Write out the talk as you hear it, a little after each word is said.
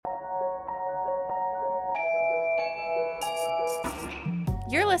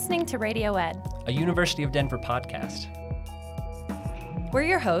You're listening to Radio Ed, a University of Denver podcast. We're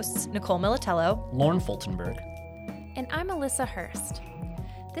your hosts, Nicole Militello, Lauren Fultonberg, and I'm Alyssa Hurst.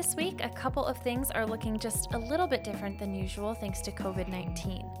 This week, a couple of things are looking just a little bit different than usual thanks to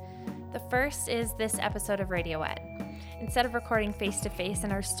COVID-19. The first is this episode of Radio Ed. Instead of recording face-to-face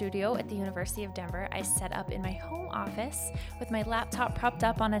in our studio at the University of Denver, I set up in my home office with my laptop propped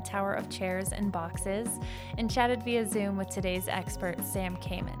up on a tower of chairs and boxes and chatted via Zoom with today's expert, Sam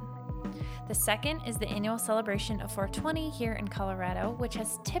Kamen. The second is the annual celebration of 420 here in Colorado, which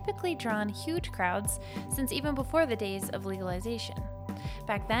has typically drawn huge crowds since even before the days of legalization.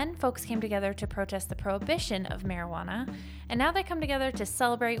 Back then, folks came together to protest the prohibition of marijuana, and now they come together to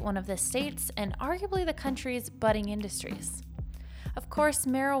celebrate one of the state's and arguably the country's budding industries. Of course,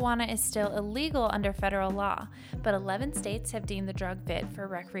 marijuana is still illegal under federal law, but 11 states have deemed the drug fit for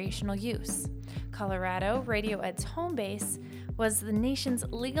recreational use. Colorado, Radio Ed's home base, was the nation's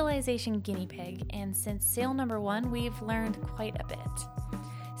legalization guinea pig, and since sale number 1, we've learned quite a bit.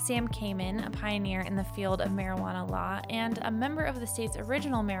 Sam Kamen, a pioneer in the field of marijuana law and a member of the state's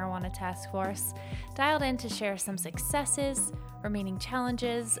original marijuana task force, dialed in to share some successes, remaining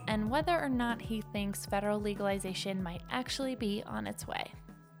challenges, and whether or not he thinks federal legalization might actually be on its way.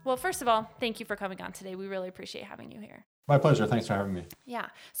 Well, first of all, thank you for coming on today. We really appreciate having you here. My pleasure. Thanks for having me. Yeah.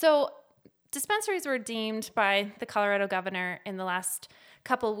 So dispensaries were deemed by the Colorado governor in the last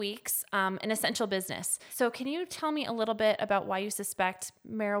couple weeks an essential business. So can you tell me a little bit about why you suspect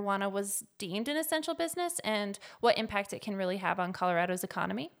marijuana was deemed an essential business and what impact it can really have on Colorado's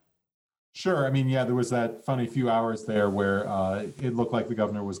economy? Sure. I mean, yeah, there was that funny few hours there where it looked like the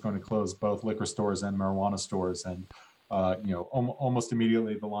governor was going to close both liquor stores and marijuana stores. And, almost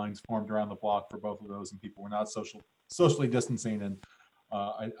immediately the lines formed around the block for both of those and people were not socially distancing. And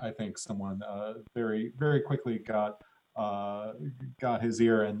I think someone very, very quickly got his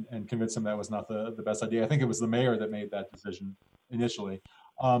ear and convinced him that was not the best idea. I think it was the mayor that made that decision initially.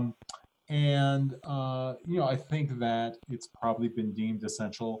 I think that it's probably been deemed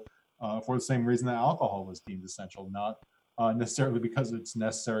essential for the same reason that alcohol was deemed essential, not necessarily because it's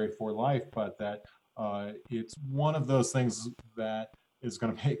necessary for life, but that it's one of those things that is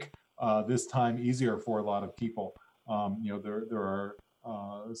going to make this time easier for a lot of people. There are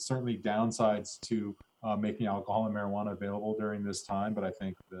certainly downsides to making alcohol and marijuana available during this time, but I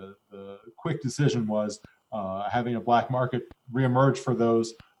think the quick decision was having a black market reemerge for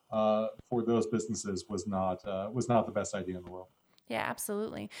those businesses was not the best idea in the world. Yeah,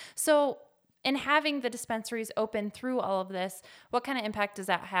 absolutely. So in having the dispensaries open through all of this, what kind of impact does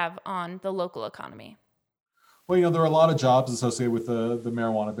that have on the local economy? Well, there are a lot of jobs associated with the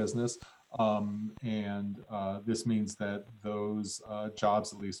marijuana business. This means that those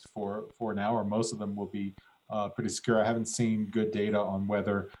jobs, at least for now, or most of them, will be pretty secure. I haven't seen good data on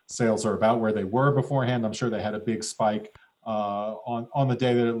whether sales are about where they were beforehand. I'm sure they had a big spike on the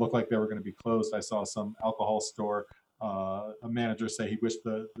day that it looked like they were going to be closed. I saw some alcohol store a manager say he wished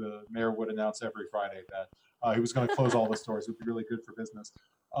the mayor would announce every Friday that he was going to close all the stores. It would be really good for business.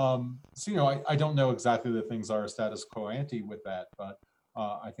 I don't know exactly that things are status quo ante with that, but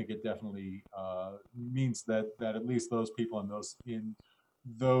I think it definitely means that at least those people in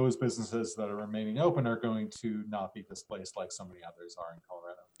those businesses that are remaining open are going to not be displaced like so many others are in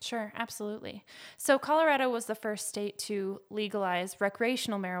Colorado. Sure, absolutely. So Colorado was the first state to legalize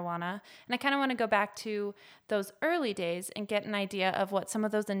recreational marijuana, and I kind of want to go back to those early days and get an idea of what some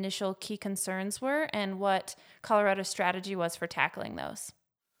of those initial key concerns were and what Colorado's strategy was for tackling those.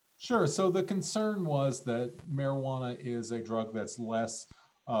 Sure. So the concern was that marijuana is a drug that's less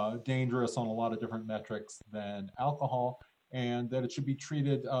dangerous on a lot of different metrics than alcohol, and that it should be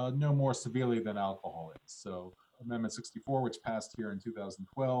treated no more severely than alcohol is. So Amendment 64, which passed here in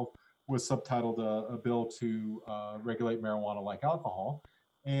 2012, was subtitled a bill to regulate marijuana like alcohol.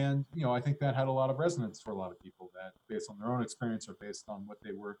 And, I think that had a lot of resonance for a lot of people that based on their own experience or based on what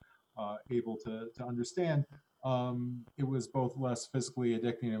they were able to understand, it was both less physically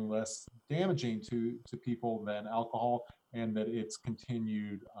addicting and less damaging to people than alcohol, and that its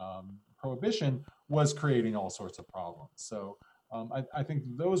continued prohibition was creating all sorts of problems. So I think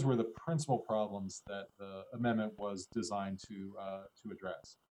those were the principal problems that the amendment was designed to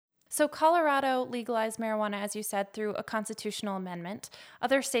address. So Colorado legalized marijuana, as you said, through a constitutional amendment.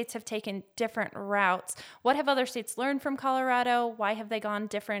 Other states have taken different routes. What have other states learned from Colorado? Why have they gone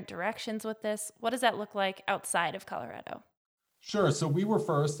different directions with this? What does that look like outside of Colorado? Sure. So we were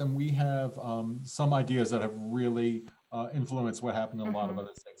first, and we have some ideas that have really influenced what happened in a lot of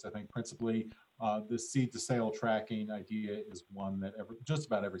other states. I think principally the seed to sale tracking idea is one that just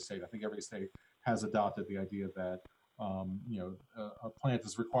about every state, I think every state has adopted the idea that a plant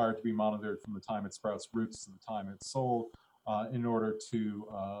is required to be monitored from the time it sprouts roots to the time it's sold in order to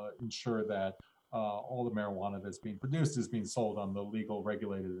ensure that all the marijuana that's being produced is being sold on the legal,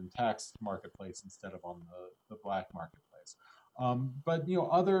 regulated, and taxed marketplace instead of on the black marketplace. But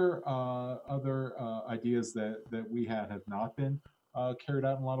other ideas that we had have not been carried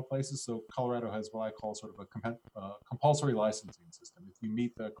out in a lot of places. So Colorado has what I call sort of a compulsory licensing system. If you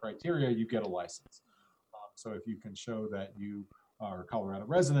meet the criteria, you get a license. So if you can show that you are a Colorado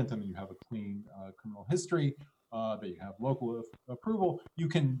resident and you have a clean criminal history, that you have local approval, you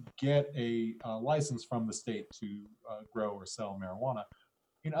can get a license from the state to grow or sell marijuana.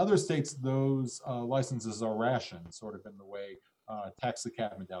 In other states, those licenses are rationed, sort of in the way taxi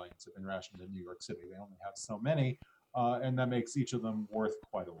cab medallions have been rationed in New York City. They only have so many, and that makes each of them worth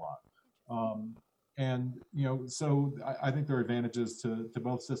quite a lot. So I think there are advantages to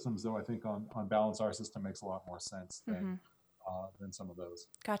both systems, though I think on balance, our system makes a lot more sense than some of those.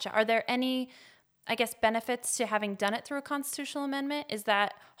 Gotcha. Are there any, I guess, benefits to having done it through a constitutional amendment? Is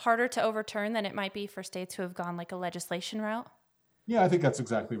that harder to overturn than it might be for states who have gone like a legislation route? Yeah, I think that's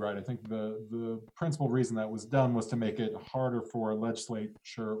exactly right. I think the principal reason that was done was to make it harder for a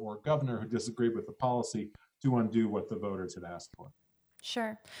legislature or governor who disagreed with the policy to undo what the voters had asked for.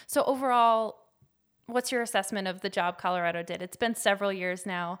 Sure. So overall, what's your assessment of the job Colorado did? It's been several years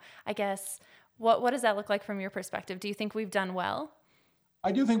now. I guess, what does that look like from your perspective? Do you think we've done well?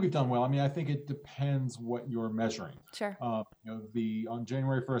 I do think we've done well. I mean, I think it depends what you're measuring. Sure. On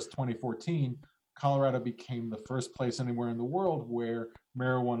January 1st, 2014, Colorado became the first place anywhere in the world where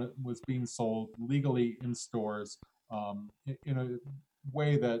marijuana was being sold legally in stores in a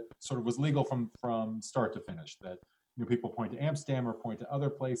way that sort of was legal from start to finish. That people point to Amsterdam or point to other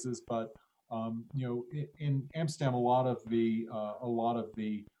places, but in Amsterdam, a lot of the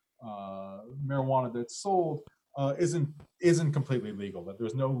marijuana that's sold isn't completely legal. That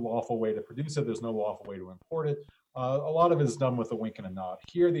there's no lawful way to produce it. There's no lawful way to import it. A lot of it is done with a wink and a nod.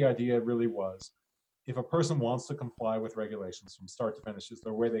 Here, the idea really was, if a person wants to comply with regulations from start to finish, is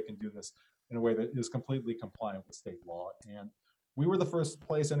there a way they can do this in a way that is completely compliant with state law? And we were the first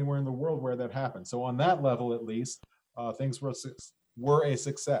place anywhere in the world where that happened. So on that level, at least, things were a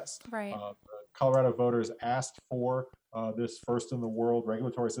success. Right. Colorado voters asked for this first in the world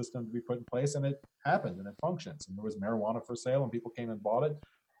regulatory system to be put in place, and it happened and it functions. And there was marijuana for sale, and people came and bought it.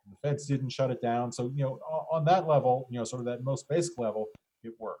 And the feds didn't shut it down. So on that level, sort of that most basic level,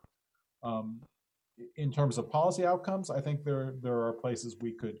 it worked. In terms of policy outcomes, I think there are places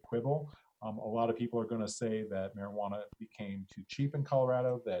we could quibble. A lot of people are going to say that marijuana became too cheap in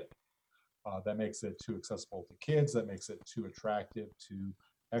Colorado, that makes it too accessible to kids, that makes it too attractive to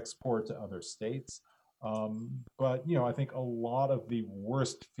export to other states. But I think a lot of the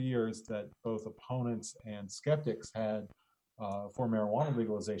worst fears that both opponents and skeptics had for marijuana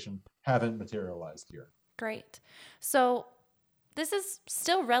legalization haven't materialized here. Great. So this is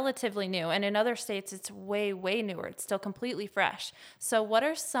still relatively new, and in other states it's way, way newer. It's still completely fresh. So what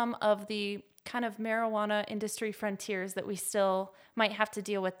are some of the kind of marijuana industry frontiers that we still might have to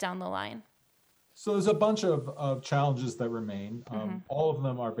deal with down the line? So there's a bunch of challenges that remain. All of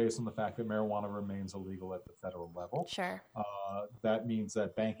them are based on the fact that marijuana remains illegal at the federal level. Sure. That means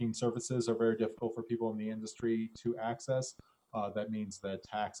that banking services are very difficult for people in the industry to access. That means that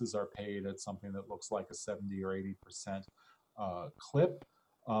taxes are paid at something that looks like a 70 or 80% clip.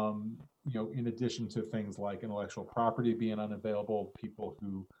 In addition to things like intellectual property being unavailable, people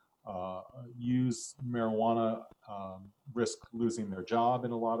who use marijuana risk losing their job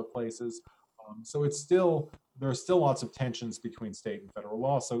in a lot of places. So there are still lots of tensions between state and federal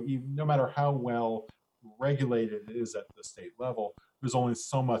law. So no matter how well regulated it is at the state level, there's only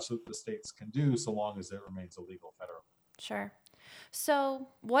so much that the states can do so long as it remains illegal federally. Sure. So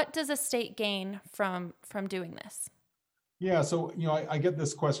what does a state gain from doing this? Yeah, so I get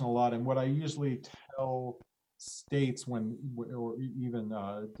this question a lot, and what I usually tell states or even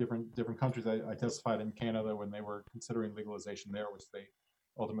different countries, I testified in Canada when they were considering legalization there, which they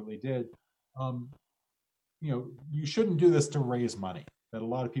ultimately did. You shouldn't do this to raise money. That a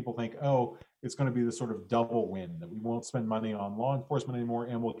lot of people think, it's going to be this sort of double win, that we won't spend money on law enforcement anymore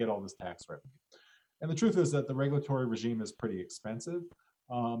and we'll get all this tax revenue. And the truth is that the regulatory regime is pretty expensive,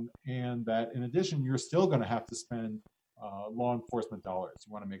 and that in addition, you're still going to have to spend law enforcement dollars.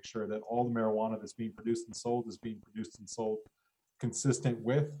 You want to make sure that all the marijuana that's being produced and sold is being produced and sold consistent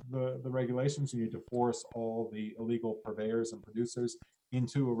with the regulations. You need to force all the illegal purveyors and producers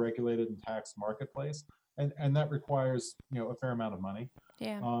into a regulated and taxed marketplace, and that requires a fair amount of money.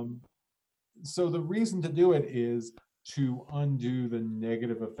 Yeah. So the reason to do it is to undo the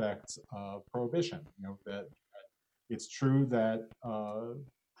negative effects of prohibition. That It's true that alcohol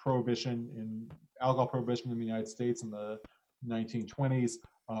prohibition in the United States in the 1920s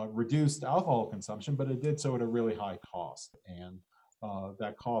reduced alcohol consumption, but it did so at a really high cost. And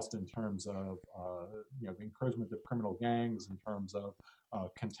that cost in terms of the encouragement of criminal gangs, in terms of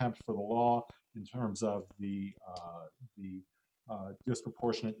contempt for the law, in terms of the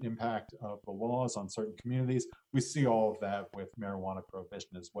disproportionate impact of the laws on certain communities. We see all of that with marijuana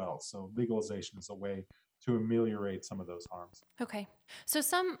prohibition as well. So legalization is a way to ameliorate some of those harms. Okay. So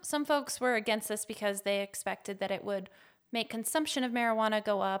some folks were against this because they expected that it would make consumption of marijuana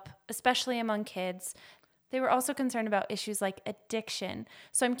go up, especially among kids. They were also concerned about issues like addiction.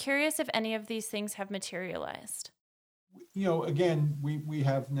 So I'm curious if any of these things have materialized. Again, we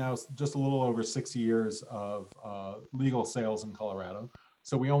have now just a little over 6 years of legal sales in Colorado.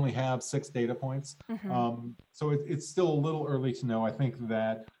 So we only have 6 data points. So it's still a little early to know. I think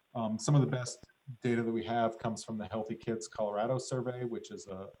that some of the best data that we have comes from the Healthy Kids Colorado survey, which is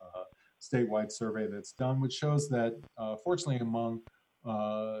a statewide survey that's done, which shows that fortunately among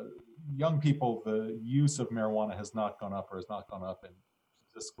young people, the use of marijuana has not gone up in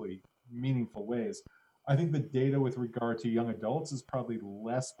statistically meaningful ways. I think the data with regard to young adults is probably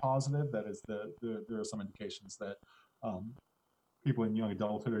less positive. That is, there are some indications that people in young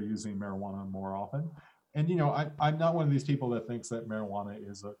adulthood are using marijuana more often. And, I'm not one of these people that thinks that marijuana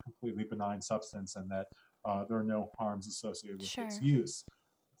is a completely benign substance and that there are no harms associated with its use.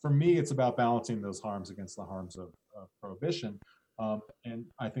 For me, it's about balancing those harms against the harms of prohibition. And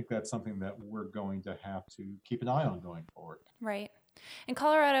I think that's something that we're going to have to keep an eye on going forward. Right. And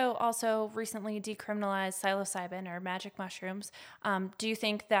Colorado also recently decriminalized psilocybin or magic mushrooms. Do you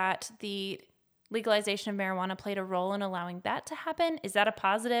think that the legalization of marijuana played a role in allowing that to happen? Is that a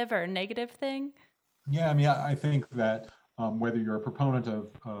positive or a negative thing? Yeah, I think that whether you're a proponent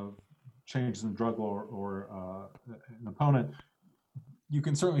of changes in drug law or an opponent, you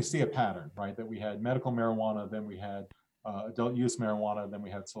can certainly see a pattern, right? That we had medical marijuana, then we had adult use marijuana, then we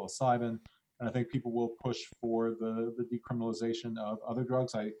had psilocybin. And I think people will push for the decriminalization of other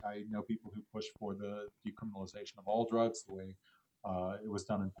drugs. I know people who push for the decriminalization of all drugs, the way it was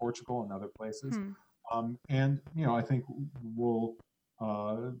done in Portugal and other places. And I think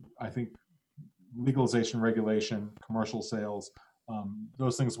legalization, regulation, commercial sales,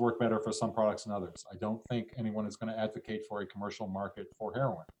 those things work better for some products than others. I don't think anyone is going to advocate for a commercial market for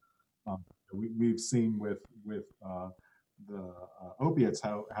heroin. We've seen with the opiates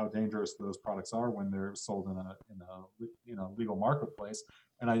how dangerous those products are when they're sold in a legal marketplace,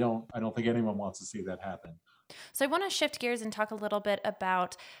 and I don't think anyone wants to see that happen. So I want to shift gears and talk a little bit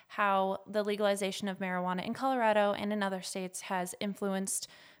about how the legalization of marijuana in Colorado and in other states has influenced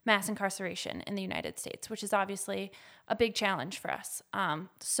mass incarceration in the United States, which is obviously a big challenge for us.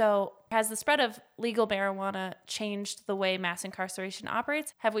 So has the spread of legal marijuana changed the way mass incarceration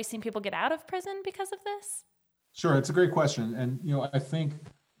operates? Have we seen people get out of prison because of this? Sure, it's a great question. And, I think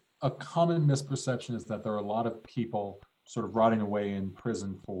a common misperception is that there are a lot of people sort of rotting away in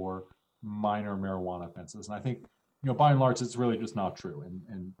prison for minor marijuana offenses. And I think, by and large, it's really just not true.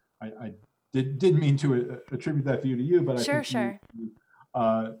 And I didn't mean to attribute that view to you, but I think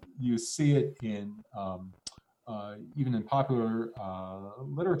you see it in even in popular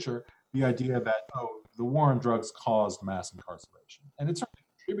literature, the idea that, the war on drugs caused mass incarceration. And it's certainly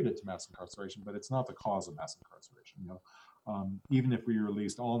contributed to mass incarceration, but it's not the cause of mass incarceration. Even if we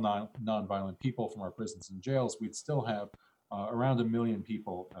released all nonviolent people from our prisons and jails, we'd still have around 1 million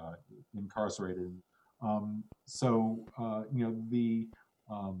people incarcerated.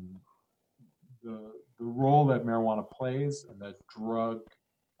 The role that marijuana plays and that drug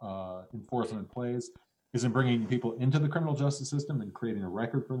enforcement plays is in bringing people into the criminal justice system and creating a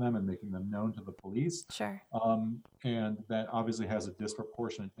record for them and making them known to the police. Sure. And that obviously has a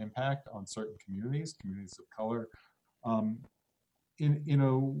disproportionate impact on certain communities of color, in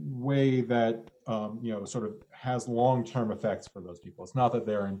a way that sort of has long-term effects for those people. It's not that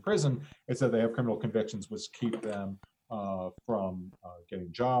they're in prison; it's that they have criminal convictions which keep them from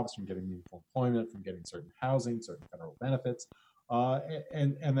getting jobs, from getting meaningful employment, from getting certain housing, certain federal benefits.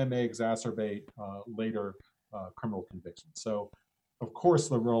 And then they exacerbate later criminal convictions. So, of course,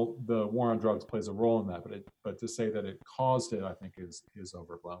 the war on drugs plays a role in that, but to say that it caused it, I think, is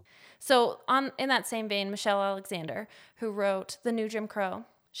overblown. So, in that same vein, Michelle Alexander, who wrote The New Jim Crow,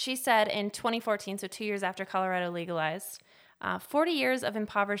 she said in 2014, so 2 years after Colorado legalized, 40 years of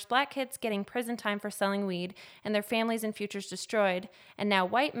impoverished black kids getting prison time for selling weed and their families and futures destroyed, and now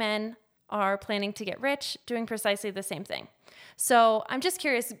white men are planning to get rich doing precisely the same thing. So I'm just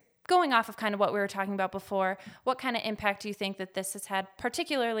curious, going off of kind of what we were talking about before, what kind of impact do you think that this has had,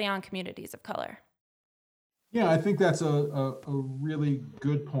 particularly on communities of color? Yeah, I think that's a really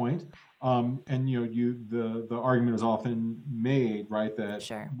good point. And the argument is often made, right, that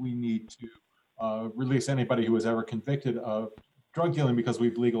Sure. we need to release anybody who was ever convicted of drug dealing because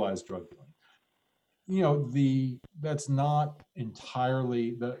we've legalized drug dealing. The that's not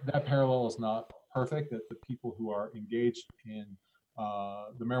entirely that parallel is not perfect. That the people who are engaged in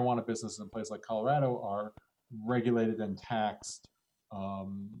the marijuana business in a place like Colorado are regulated and taxed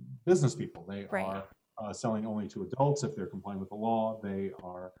business people. They Right. are selling only to adults if they're complying with the law. They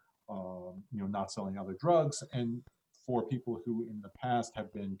are not selling other drugs. And for people who in the past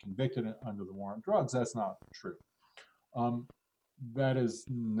have been convicted under the war on drugs, that's not true. Um, that is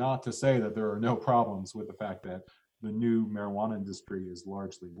not to say that there are no problems with the fact that the new marijuana industry is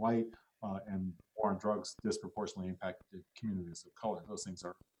largely white and war on drugs disproportionately impacted communities of color. Those things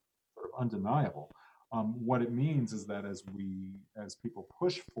are sort of undeniable. What it means is that as people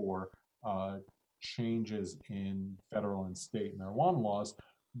push for changes in federal and state marijuana laws,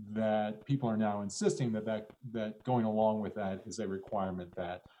 that people are now insisting that going along with that is a requirement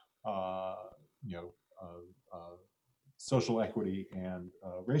that uh, you know social equity and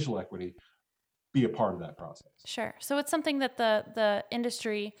racial equity be a part of that process. Sure. So it's something that the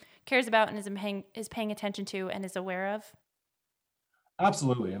industry cares about and is paying attention to and is aware of.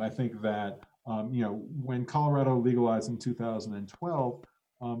 Absolutely, and I think that when Colorado legalized in 2012,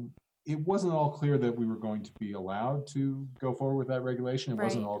 it wasn't all clear that we were going to be allowed to go forward with that regulation. It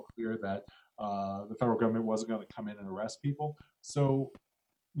wasn't Right. all clear that the federal government wasn't going to come in and arrest people. So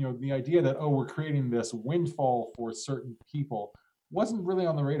the idea that, oh, we're creating this windfall for certain people wasn't really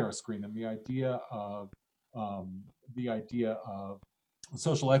on the radar screen. And the idea of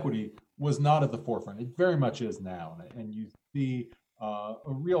social equity was not at the forefront. It very much is now. And you see a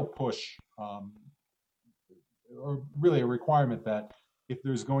real push, or really a requirement that if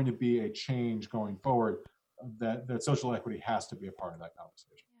there's going to be a change going forward, that social equity has to be a part of that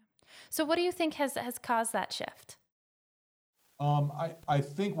conversation. So what do you think has caused that shift? I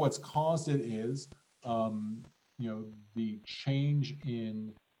think what's caused it is, um, the change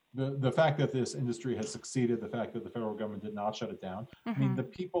in the fact that this industry has succeeded, the fact that the federal government did not shut it down. I mean,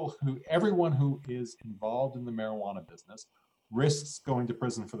 everyone who is involved in the marijuana business risks going to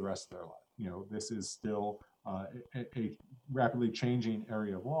prison for the rest of their life. This is still a rapidly changing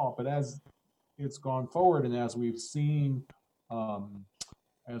area of law, but as it's gone forward and um,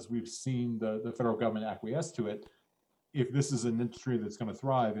 as we've seen the federal government acquiesce to it, if this is an industry that's going to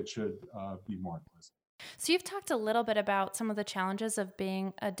thrive, it should be more inclusive. So you've talked a little bit about some of the challenges of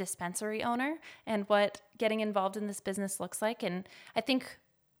being a dispensary owner and what getting involved in this business looks like. And I think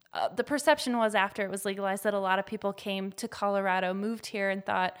the perception was after it was legalized that a lot of people came to Colorado, moved here and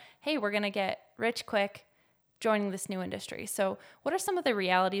thought, hey, we're going to get rich quick joining this new industry. So what are some of the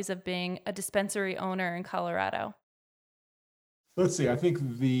realities of being a dispensary owner in Colorado? Let's see. I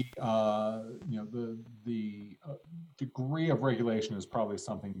think the degree of regulation is probably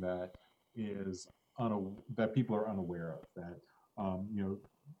something that is that people are unaware of. That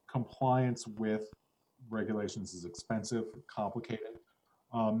compliance with regulations is expensive, complicated.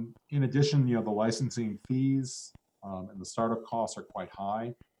 In addition, the licensing fees and the startup costs are quite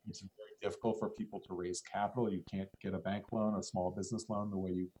high. It's very difficult for people to raise capital. You can't get a bank loan, a small business loan, the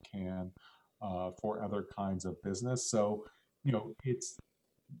way you can for other kinds of business. So, it's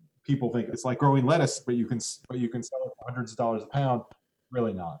people think it's like growing lettuce, but you can sell it for hundreds of dollars a pound.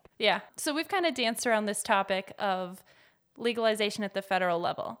 Really not. Yeah. So we've kind of danced around this topic of legalization at the federal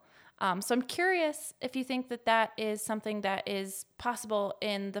level. So I'm curious if you think that is something that is possible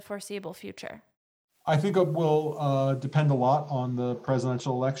in the foreseeable future. I think it will depend a lot on the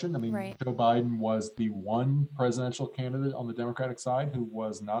presidential election. I mean, Right. Joe Biden was the one presidential candidate on the Democratic side who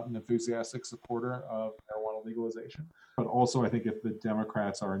was not an enthusiastic supporter of marijuana legalization. But also, I think if the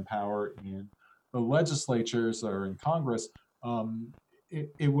Democrats are in power in the legislatures or in Congress,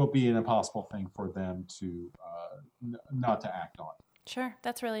 it will be an impossible thing for them to not to act on. Sure.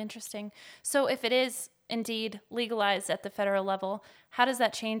 That's really interesting. So if it is indeed legalized at the federal level, how does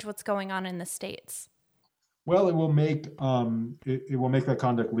that change what's going on in the states? Well, it will make it will make that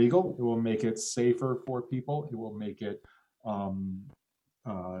conduct legal. It will make it safer for people. It will make it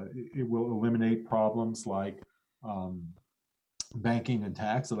it will eliminate problems like um, banking and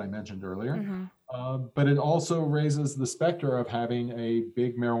tax that I mentioned earlier. Mm-hmm. But it also raises the specter of having a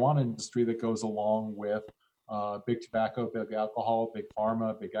big marijuana industry that goes along with big tobacco, big alcohol, big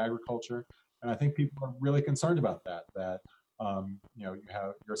pharma, big agriculture. And I think people are really concerned about that.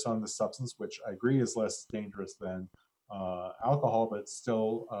 You're selling this substance, which I agree is less dangerous than alcohol, but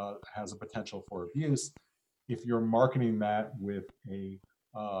still has a potential for abuse. If you're marketing that with a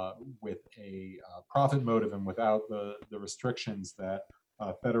with a profit motive and without the restrictions that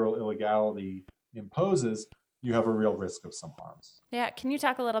federal illegality imposes, you have a real risk of some harms. Yeah, can you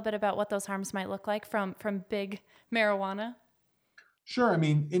talk a little bit about what those harms might look like from big marijuana? Sure. I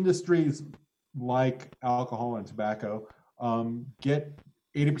mean, industries like alcohol and tobacco get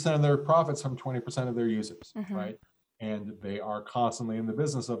 80% of their profits from 20% of their users, right? And they are constantly in the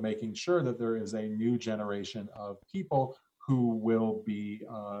business of making sure that there is a new generation of people who will be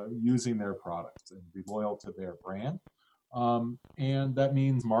using their products and be loyal to their brand. And that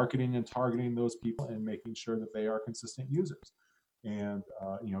means marketing and targeting those people and making sure that they are consistent users. And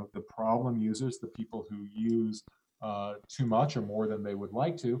the problem users, the people who use too much or more than they would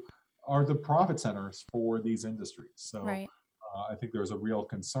like to, are the profit centers for these industries. So Right. I think there's a real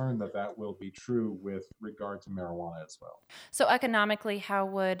concern that that will be true with regard to marijuana as well. So economically, how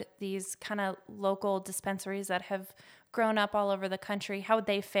would these kind of local dispensaries that have grown up all over the country, how would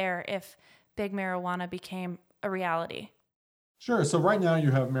they fare if big marijuana became a reality? Sure. So right now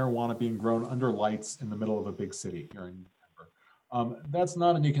you have marijuana being grown under lights in the middle of a big city here in Denver. That's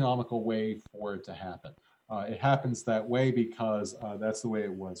not an economical way for it to happen. It happens that way because that's the way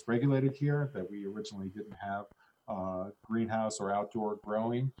it was regulated here, that we originally didn't have greenhouse or outdoor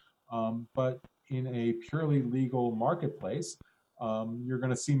growing. But in a purely legal marketplace, you're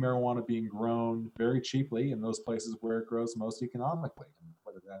going to see marijuana being grown very cheaply in those places where it grows most economically. And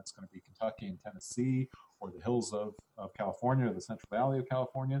whether that's going to be Kentucky and Tennessee or the hills of California or the Central Valley of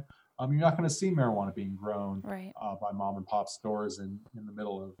California, you're not going to see marijuana being grown Right. by mom and pop stores in the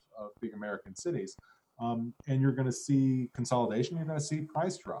middle of big American cities. And you're going to see consolidation, you're going to see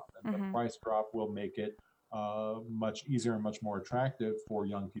price drop. And the price drop will make it much easier and much more attractive for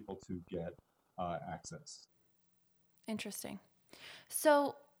young people to get access. Interesting.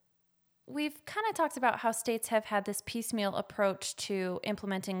 So we've kind of talked about how states have had this piecemeal approach to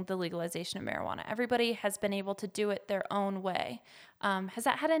implementing the legalization of marijuana. Everybody has been able to do it their own way. Has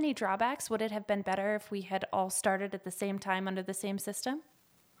that had any drawbacks? Would it have been better if we had all started at the same time under the same system?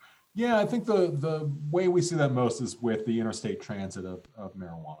 Yeah, I think the way we see that most is with the interstate transit of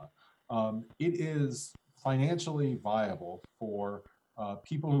marijuana. It is financially viable for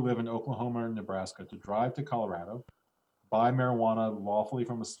people who live in Oklahoma or Nebraska to drive to Colorado, buy marijuana lawfully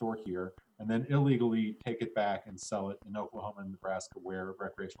from a store here, and then illegally take it back and sell it in Oklahoma and Nebraska where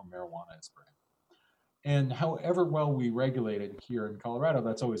recreational marijuana is grown. And however well we regulate it here in Colorado,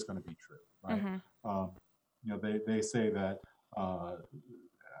 that's always going to be true, right? They say that,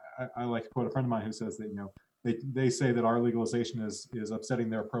 I like to quote a friend of mine who says that, they say that our legalization is upsetting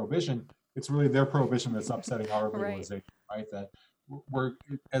their prohibition. It's really their prohibition that's upsetting our legalization, right? That we're,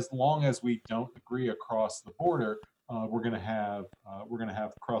 as long as we don't agree across the border, we're going to have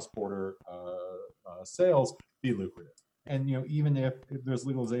cross-border sales be lucrative. And even if there's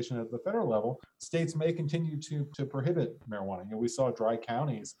legalization at the federal level, states may continue to prohibit marijuana. We saw dry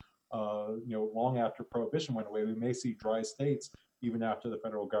counties, long after prohibition went away. We may see dry states even after the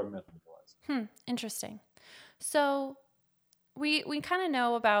federal government legalized. Interesting. So we kind of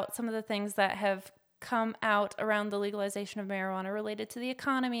know about some of the things that have come out around the legalization of marijuana related to the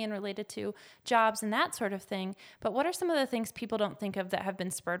economy and related to jobs and that sort of thing. But what are some of the things people don't think of that have been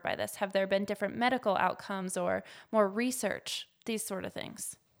spurred by this? Have there been different medical outcomes or more research, these sort of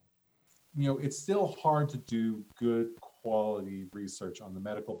things? It's still hard to do good quality research on the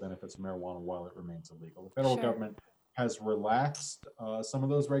medical benefits of marijuana while it remains illegal. The federal government has relaxed some of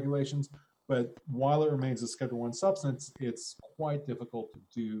those regulations, but while it remains a Schedule I substance, it's quite difficult to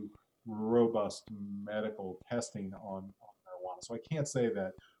do robust medical testing on marijuana. So I can't say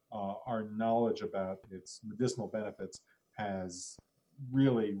that our knowledge about its medicinal benefits has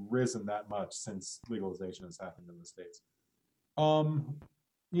really risen that much since legalization has happened in the States.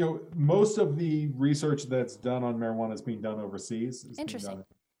 Most of the research that's done on marijuana is being done overseas. It's being done in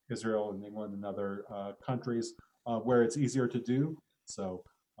Israel and England and other countries where it's easier to do. So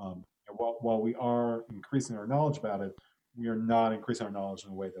while we are increasing our knowledge about it, we are not increasing our knowledge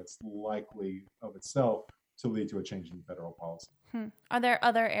in a way that's likely of itself to lead to a change in federal policy. Are there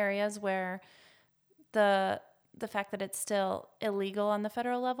other areas where the fact that it's still illegal on the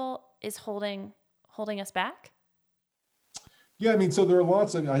federal level is holding us back? Yeah, I mean, so there are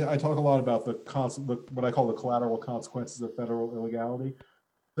lots of, I talk a lot about what I call the collateral consequences of federal illegality.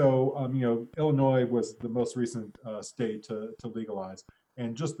 So, Illinois was the most recent state to legalize.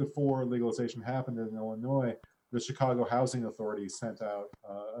 And just before legalization happened in Illinois, the Chicago Housing Authority sent out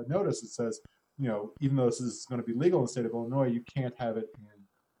a notice that says, even though this is going to be legal in the state of Illinois, you can't have it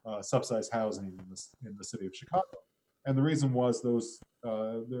in subsidized housing in the city of Chicago. And the reason was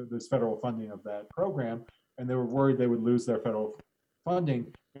there's federal funding of that program, and they were worried they would lose their federal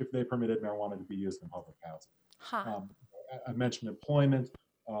funding if they permitted marijuana to be used in public housing. Huh. I mentioned employment.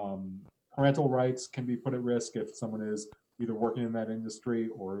 Parental rights can be put at risk if someone is either working in that industry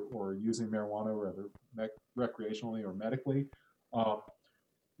or using marijuana, whether recreationally or medically.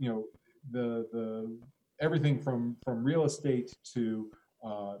 The everything from real estate to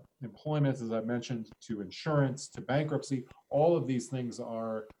employment, as I mentioned, to insurance, to bankruptcy, all of these things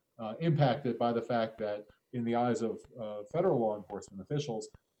are impacted by the fact that in the eyes of federal law enforcement officials,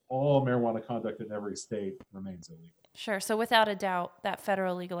 all marijuana conduct in every state remains illegal. Sure. So without a doubt, that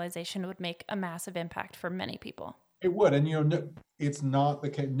federal legalization would make a massive impact for many people. It would. And, it's not the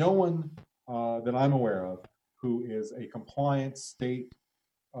case. No one that I'm aware of who is a compliant state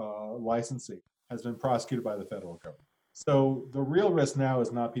licensee has been prosecuted by the federal government. So the real risk now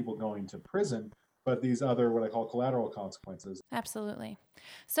is not people going to prison, but these other, what I call collateral consequences. Absolutely.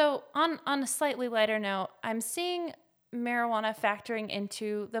 So on a slightly lighter note, I'm seeing marijuana factoring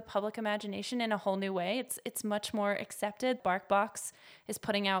into the public imagination in a whole new way. It's much more accepted. BarkBox is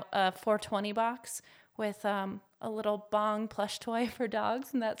putting out a 420 box with a little bong plush toy for dogs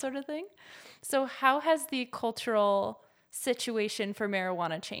and that sort of thing. So how has the cultural situation for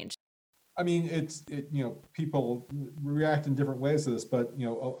marijuana changed? I mean, people react in different ways to this, but,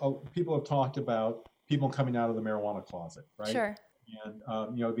 people have talked about people coming out of the marijuana closet, right? Sure. And,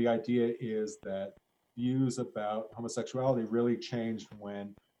 the idea is that views about homosexuality really changed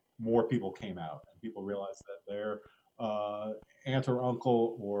when more people came out and people realized that their aunt or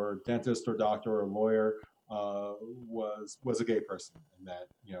uncle or dentist or doctor or lawyer was a gay person, and that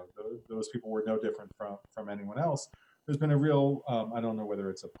those people were no different from anyone else. There's been a real I don't know whether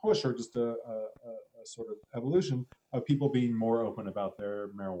it's a push or just a sort of evolution of people being more open about their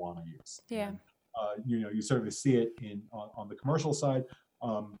marijuana use. Yeah. And, you certainly see it on the commercial side.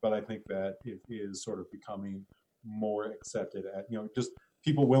 But I think that it is sort of becoming more accepted at, just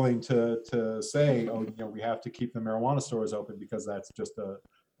people willing to say, we have to keep the marijuana stores open because that's just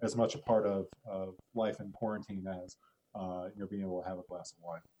as much a part of life in quarantine as, being able to have a glass of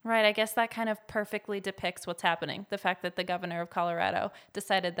wine. Right. I guess that kind of perfectly depicts what's happening. The fact that the governor of Colorado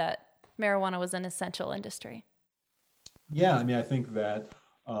decided that marijuana was an essential industry. Yeah. I mean, I think that,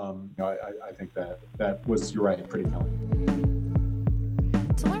 I think that was, you're right, pretty telling.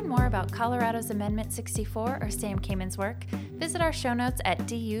 To learn more about Colorado's Amendment 64 or Sam Kamen's work, visit our show notes at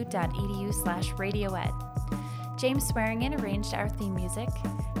du.edu/radioed. James Swearingen arranged our theme music.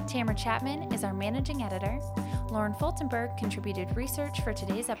 Tamara Chapman is our managing editor. Lauren Fultenberg contributed research for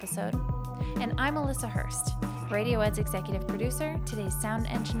today's episode. And I'm Alyssa Hurst, Radioed's executive producer, today's sound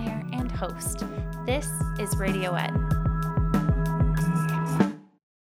engineer, and host. This is Radio Ed.